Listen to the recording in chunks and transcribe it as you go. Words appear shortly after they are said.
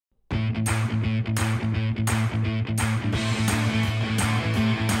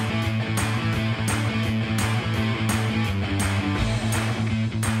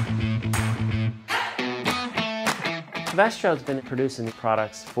Covestro has been producing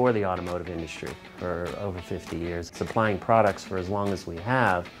products for the automotive industry for over 50 years. Supplying products for as long as we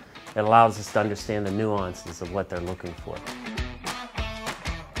have, it allows us to understand the nuances of what they're looking for.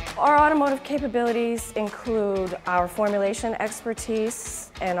 Our automotive capabilities include our formulation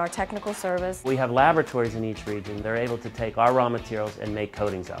expertise and our technical service. We have laboratories in each region. They're able to take our raw materials and make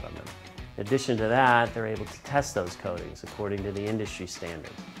coatings out of them. In addition to that, they're able to test those coatings according to the industry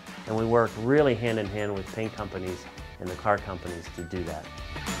standards. And we work really hand in hand with paint companies and the car companies to do that.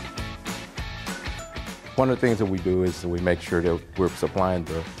 One of the things that we do is we make sure that we're supplying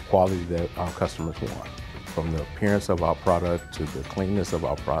the quality that our customers want, from the appearance of our product to the cleanness of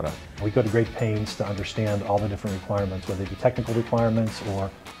our product. We go to great pains to understand all the different requirements, whether they be technical requirements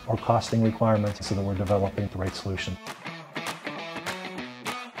or costing requirements, so that we're developing the right solution.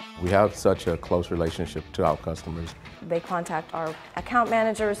 We have such a close relationship to our customers. They contact our account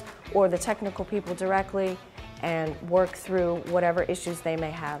managers or the technical people directly and work through whatever issues they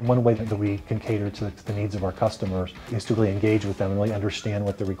may have. One way that we can cater to the needs of our customers is to really engage with them and really understand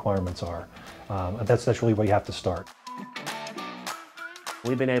what the requirements are. That's really where you have to start.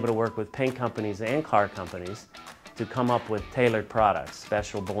 We've been able to work with paint companies and car companies to come up with tailored products,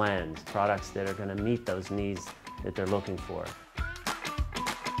 special blends, products that are going to meet those needs that they're looking for.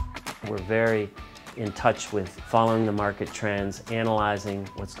 We're very in touch with following the market trends, analyzing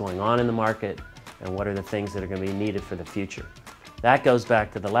what's going on in the market, and what are the things that are going to be needed for the future. That goes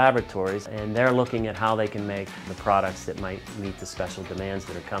back to the laboratories, and they're looking at how they can make the products that might meet the special demands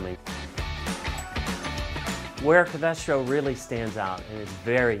that are coming. Where Covestro really stands out and is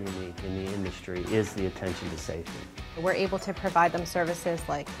very unique in the industry is the attention to safety. We're able to provide them services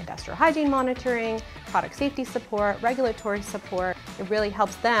like industrial hygiene monitoring, product safety support, regulatory support. It really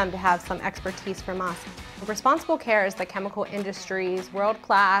helps them to have some expertise from us. Responsible Care is the chemical industry's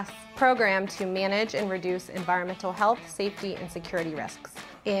world-class program to manage and reduce environmental health, safety, and security risks.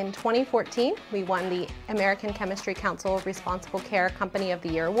 In 2014, we won the American Chemistry Council Responsible Care Company of the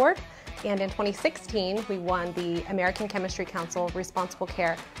Year Award. And in 2016, we won the American Chemistry Council Responsible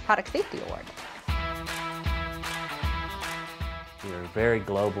Care Product Safety Award. We are very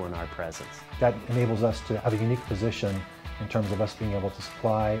global in our presence. That enables us to have a unique position in terms of us being able to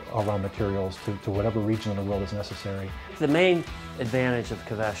supply our raw materials to whatever region of the world is necessary. The main advantage of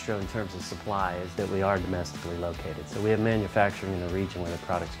Covestro in terms of supply is that we are domestically located. So we have manufacturing in the region where the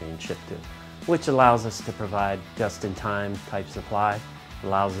product's being shipped to, which allows us to provide just-in-time type supply,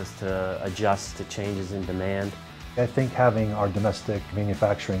 allows us to adjust to changes in demand. I think having our domestic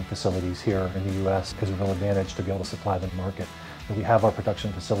manufacturing facilities here in the U.S. is a real advantage to be able to supply the market. We have our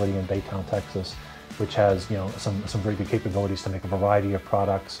production facility in Baytown, Texas, which has some very good capabilities to make a variety of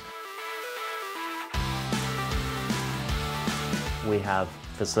products. We have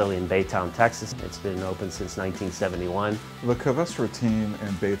a facility in Baytown, Texas. It's been open since 1971. The Covestro team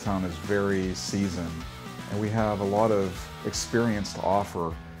in Baytown is very seasoned, and we have a lot of experience to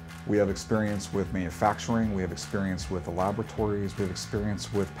offer. We have experience with manufacturing, we have experience with the laboratories, we have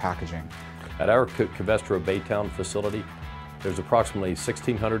experience with packaging. At our Covestro Baytown facility, there's approximately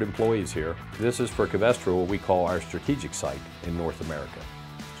 1,600 employees here. This is for Covestro what we call our strategic site in North America.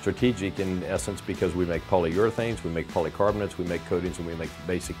 Strategic in essence because we make polyurethanes, we make polycarbonates, we make coatings, and we make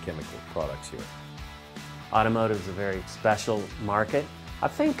basic chemical products here. Automotive is a very special market. I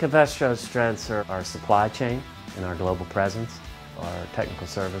think Covestro's strengths are our supply chain and our global presence, our technical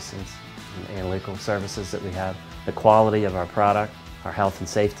services and analytical services that we have, the quality of our product, our health and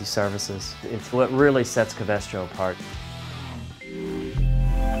safety services. It's what really sets Covestro apart.